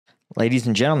Ladies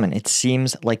and gentlemen, it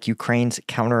seems like Ukraine's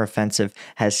counteroffensive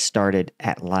has started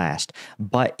at last.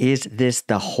 But is this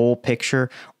the whole picture,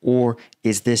 or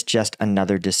is this just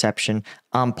another deception?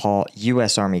 I'm Paul,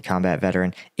 U.S. Army combat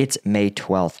veteran. It's May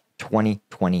 12th,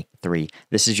 2023.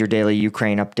 This is your daily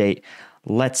Ukraine update.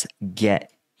 Let's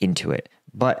get into it.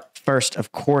 But first,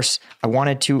 of course, I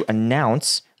wanted to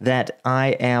announce that I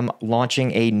am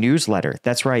launching a newsletter.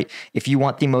 That's right. If you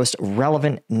want the most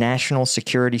relevant national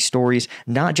security stories,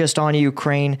 not just on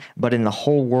Ukraine, but in the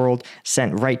whole world,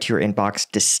 sent right to your inbox,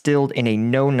 distilled in a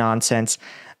no-nonsense,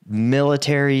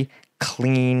 military,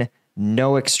 clean,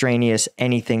 no extraneous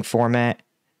anything format,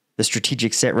 the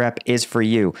Strategic Sitrep is for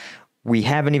you. We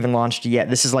haven't even launched yet.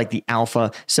 This is like the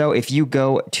alpha. So if you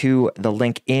go to the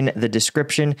link in the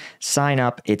description, sign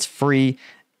up. It's free,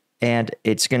 and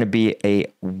it's going to be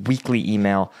a weekly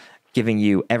email giving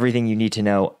you everything you need to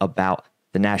know about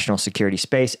the national security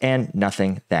space and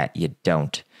nothing that you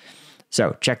don't.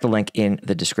 So check the link in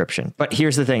the description. But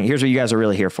here's the thing. Here's what you guys are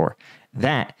really here for.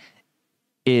 That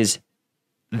is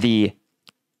the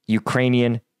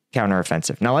Ukrainian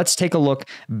counteroffensive. Now let's take a look,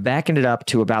 backing it up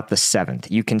to about the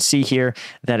 7th. You can see here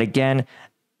that again,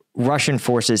 Russian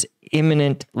forces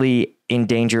imminently in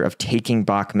danger of taking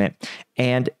Bakhmut,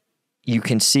 and you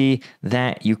can see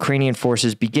that Ukrainian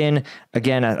forces begin,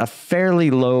 again, at a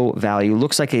fairly low value.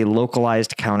 Looks like a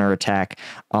localized counterattack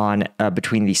on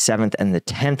between the 7th and the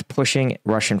 10th, pushing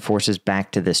Russian forces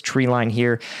back to this tree line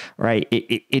here, right?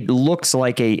 It looks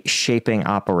like a shaping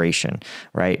operation,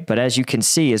 right? But as you can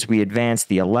see, as we advance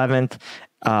the 11th,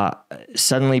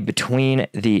 suddenly between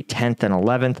the 10th and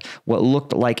 11th, what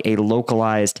looked like a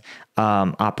localized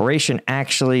operation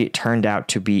actually turned out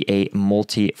to be a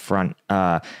multi-front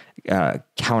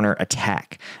counter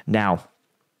attack. Now,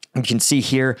 you can see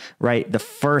here, right, the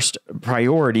first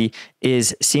priority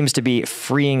seems to be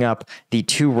freeing up the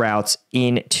two routes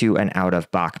into and out of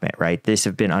Bakhmut, right? These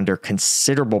have been under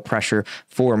considerable pressure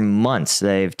for months.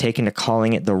 They've taken to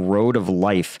calling it the road of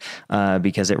life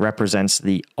because it represents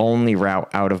the only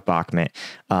route out of Bakhmut,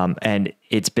 and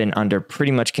it's been under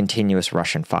pretty much continuous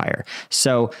Russian fire.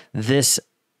 So this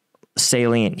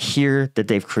salient here that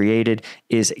they've created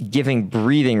is giving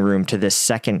breathing room to this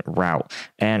second route,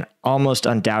 and almost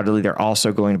undoubtedly they're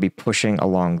also going to be pushing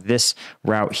along this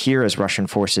route here as Russian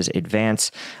forces advance,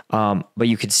 but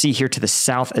you can see here to the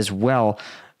south as well,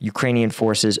 Ukrainian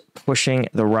forces pushing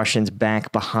the Russians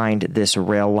back behind this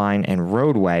rail line and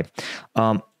roadway,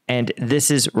 and this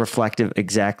is reflective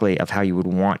exactly of how you would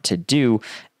want to do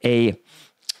a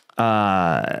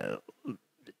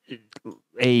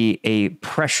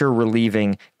pressure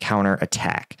relieving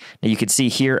counterattack. Now you can see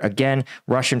here again,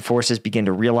 Russian forces begin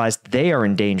to realize they are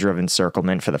in danger of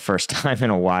encirclement for the first time in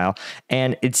a while,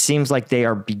 and it seems like they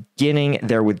are beginning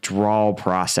their withdrawal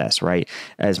process, right?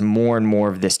 As more and more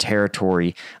of this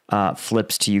territory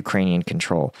flips to Ukrainian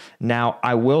control. Now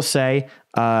I will say,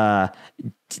 I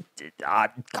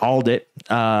called it.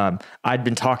 I'd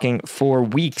been talking for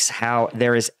weeks how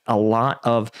there is a lot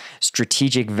of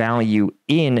strategic value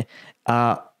in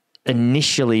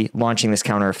initially launching this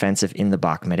counteroffensive in the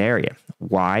Bakhmut area.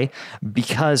 Why?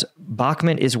 Because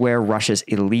Bakhmut is where Russia's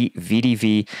elite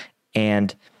VDV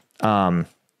and oh,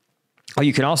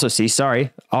 you can also see,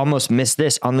 sorry, almost missed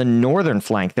this, on the northern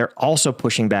flank, they're also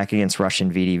pushing back against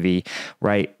Russian VDV,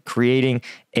 right? Creating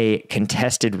a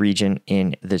contested region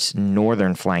in this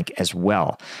northern flank as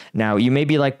well. Now, you may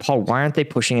be like, Paul, why aren't they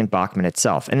pushing in Bakhmut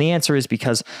itself? And the answer is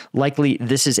because likely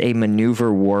this is a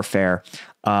maneuver warfare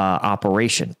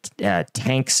operation.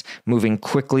 Tanks moving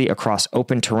quickly across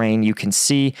open terrain. You can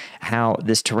see how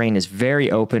this terrain is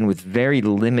very open with very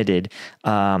limited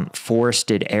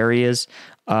forested areas.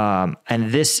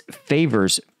 And this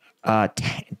favors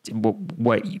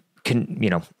what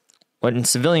in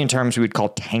civilian terms we would call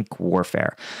tank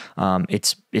warfare.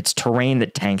 It's terrain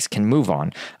that tanks can move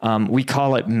on. We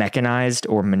call it mechanized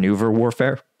or maneuver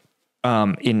warfare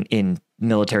in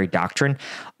military doctrine,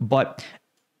 but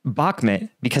Bakhmut,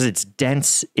 because it's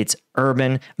dense, it's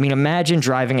urban. I mean, imagine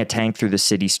driving a tank through the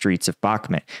city streets of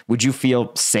Bakhmut. Would you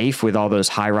feel safe with all those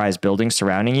high-rise buildings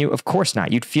surrounding you? Of course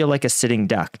not. You'd feel like a sitting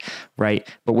duck, right?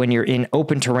 But when you're in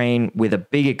open terrain with a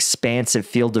big expansive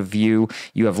field of view,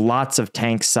 you have lots of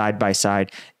tanks side by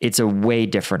side, it's a way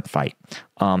different fight.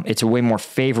 It's a way more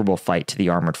favorable fight to the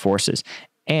armored forces.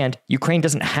 And Ukraine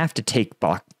doesn't have to take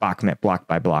Bakhmut block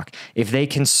by block. If they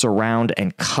can surround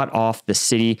and cut off the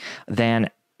city, then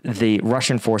the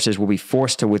Russian forces will be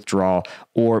forced to withdraw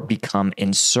or become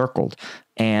encircled.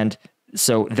 And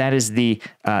so that is the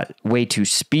way to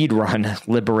speed run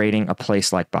liberating a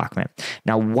place like Bakhmut.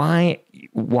 Now, why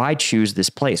why choose this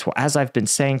place? Well, as I've been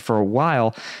saying for a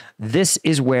while, this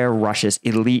is where Russia's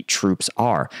elite troops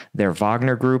are. Their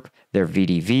Wagner group, their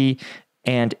VDV.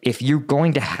 And if you're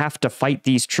going to have to fight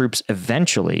these troops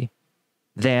eventually,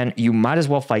 then you might as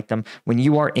well fight them when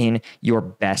you are in your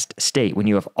best state, when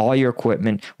you have all your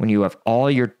equipment, when you have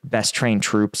all your best trained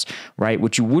troops, right?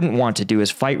 What you wouldn't want to do is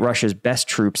fight Russia's best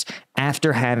troops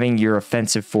after having your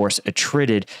offensive force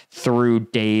attrited through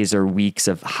days or weeks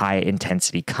of high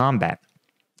intensity combat.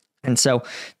 And so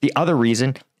the other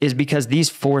reason is because these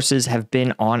forces have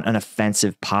been on an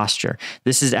offensive posture.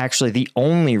 This is actually the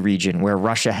only region where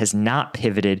Russia has not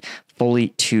pivoted fully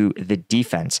to the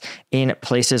defense. In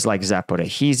places like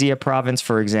Zaporizhzhia province,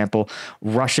 for example,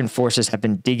 Russian forces have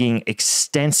been digging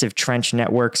extensive trench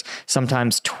networks,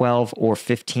 sometimes 12 or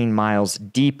 15 miles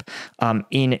deep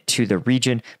into the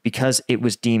region, because it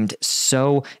was deemed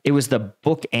it was the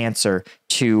book answer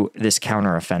to this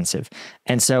counteroffensive.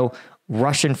 And so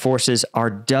Russian forces are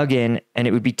dug in, and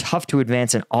it would be tough to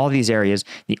advance in all these areas.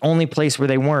 The only place where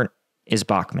they weren't is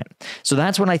Bakhmut. So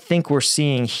that's what I think we're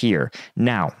seeing here.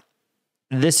 Now,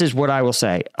 this is what I will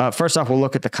say. First off, we'll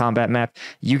look at the combat map.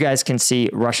 You guys can see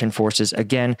Russian forces,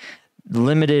 again,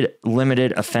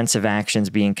 limited offensive actions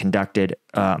being conducted.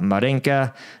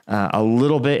 Marinka, a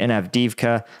little bit in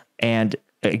Avdiivka, and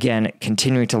again,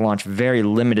 continuing to launch very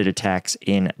limited attacks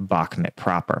in Bakhmut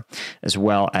proper, as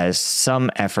well as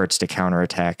some efforts to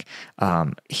counterattack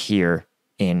here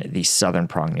in the southern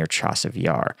prong near Chasiv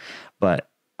Yar. But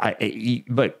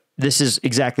this is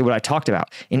exactly what I talked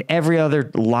about. In every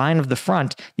other line of the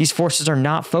front, these forces are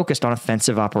not focused on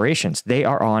offensive operations. They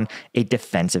are on a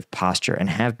defensive posture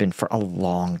and have been for a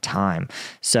long time.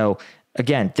 So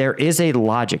again, there is a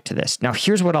logic to this. Now,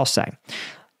 here's what I'll say.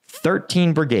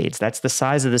 13 brigades, that's the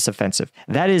size of this offensive.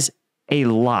 That is a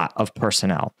lot of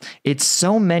personnel. It's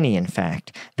so many, in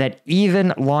fact, that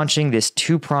even launching this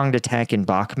two-pronged attack in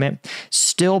Bakhmut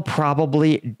still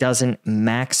probably doesn't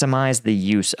maximize the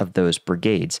use of those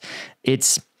brigades.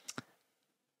 It's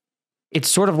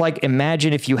sort of like,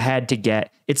 imagine if you had to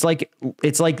get, it's like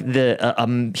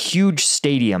the huge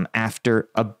stadium after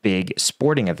a big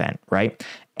sporting event, right?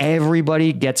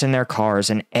 Everybody gets in their cars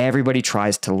and everybody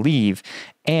tries to leave.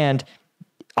 And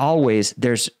always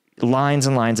there's lines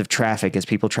and lines of traffic as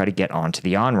people try to get onto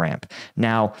the on-ramp.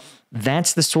 Now,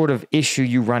 that's the sort of issue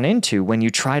you run into when you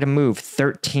try to move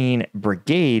 13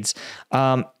 brigades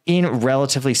in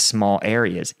relatively small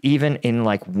areas, even in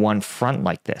like one front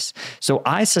like this. So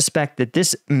I suspect that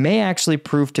this may actually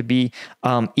prove to be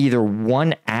either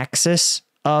one axis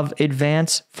of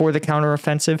advance for the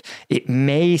counteroffensive. It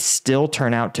may still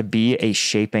turn out to be a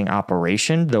shaping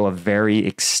operation, though a very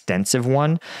extensive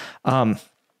one.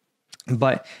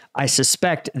 But I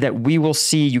suspect that we will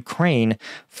see Ukraine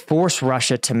force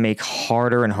Russia to make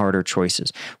harder and harder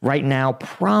choices. Right now,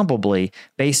 probably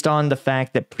based on the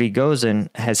fact that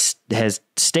Prigozhin has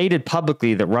stated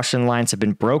publicly that Russian lines have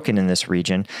been broken in this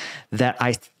region, that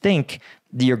I think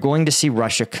you're going to see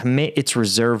Russia commit its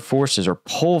reserve forces or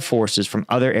pull forces from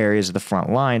other areas of the front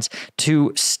lines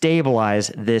to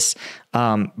stabilize this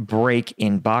break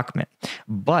in Bakhmut.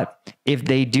 But if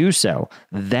they do so,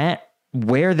 that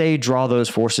where they draw those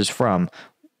forces from,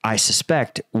 I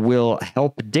suspect, will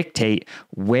help dictate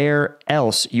where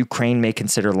else Ukraine may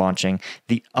consider launching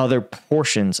the other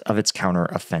portions of its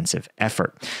counteroffensive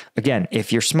effort. Again,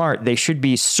 if you're smart, they should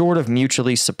be sort of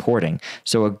mutually supporting.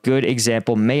 So a good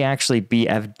example may actually be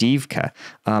Avdiivka.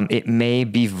 It may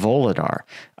be Volodar.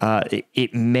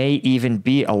 It may even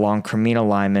be along Kreminna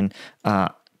Lyman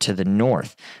to the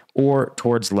north or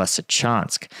towards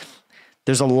Lysychansk.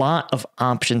 There's a lot of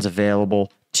options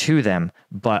available to them,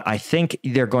 but I think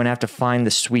they're going to have to find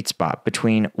the sweet spot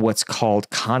between what's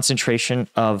called concentration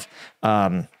of,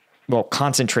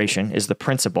 concentration is the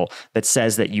principle that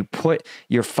says that you put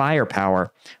your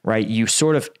firepower, right? You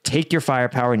sort of take your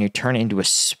firepower and you turn it into a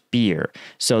spear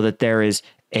so that there is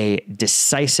a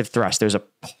decisive thrust. There's a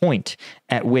point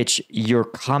at which your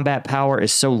combat power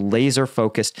is so laser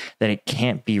focused that it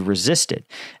can't be resisted.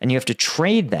 And you have to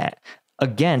trade that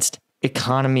against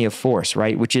economy of force,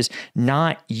 right? Which is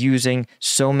not using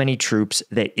so many troops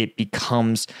that it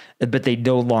becomes, but they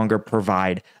no longer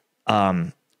provide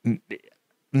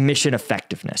mission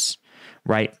effectiveness,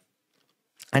 right?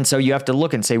 And so you have to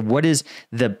look and say, what is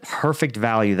the perfect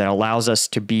value that allows us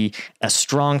to be a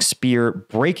strong spear,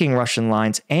 breaking Russian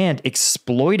lines and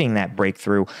exploiting that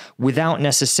breakthrough without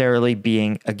necessarily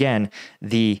being, again,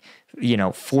 the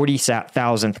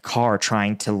 40,000th car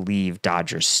trying to leave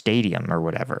Dodgers Stadium or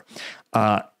whatever.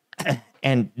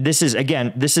 And this is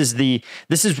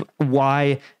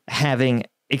why having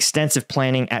extensive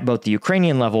planning at both the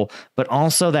Ukrainian level, but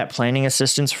also that planning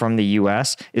assistance from the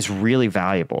U.S. is really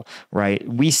valuable, right?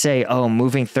 We say, oh,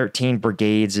 moving 13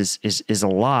 brigades is a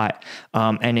lot,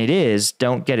 and it is.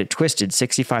 Don't get it twisted.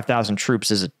 65,000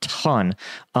 troops is a ton,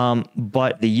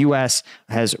 but the U.S.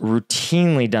 has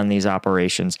routinely done these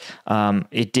operations.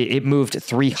 It moved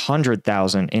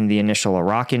 300,000 in the initial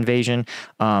Iraq invasion.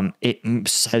 It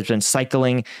has been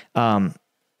cycling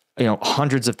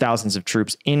hundreds of thousands of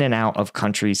troops in and out of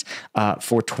countries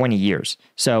for 20 years.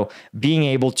 So being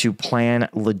able to plan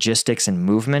logistics and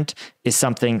movement is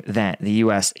something that the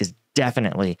U.S. is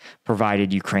definitely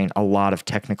provided Ukraine a lot of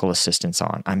technical assistance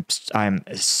on. I'm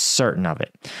certain of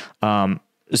it.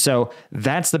 So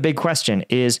that's the big question: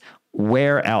 is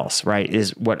where else, right?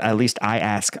 Is what at least I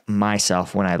ask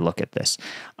myself when I look at this.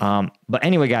 But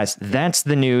anyway, guys, that's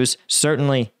the news.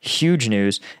 Certainly huge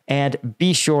news. And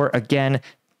be sure, again,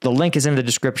 the link is in the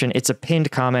description. It's a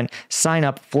pinned comment. Sign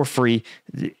up for free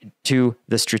to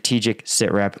the Strategic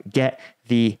Sitrep. Get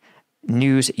the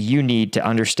news you need to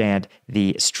understand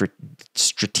the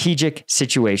strategic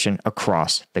situation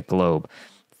across the globe.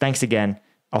 Thanks again.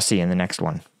 I'll see you in the next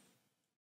one.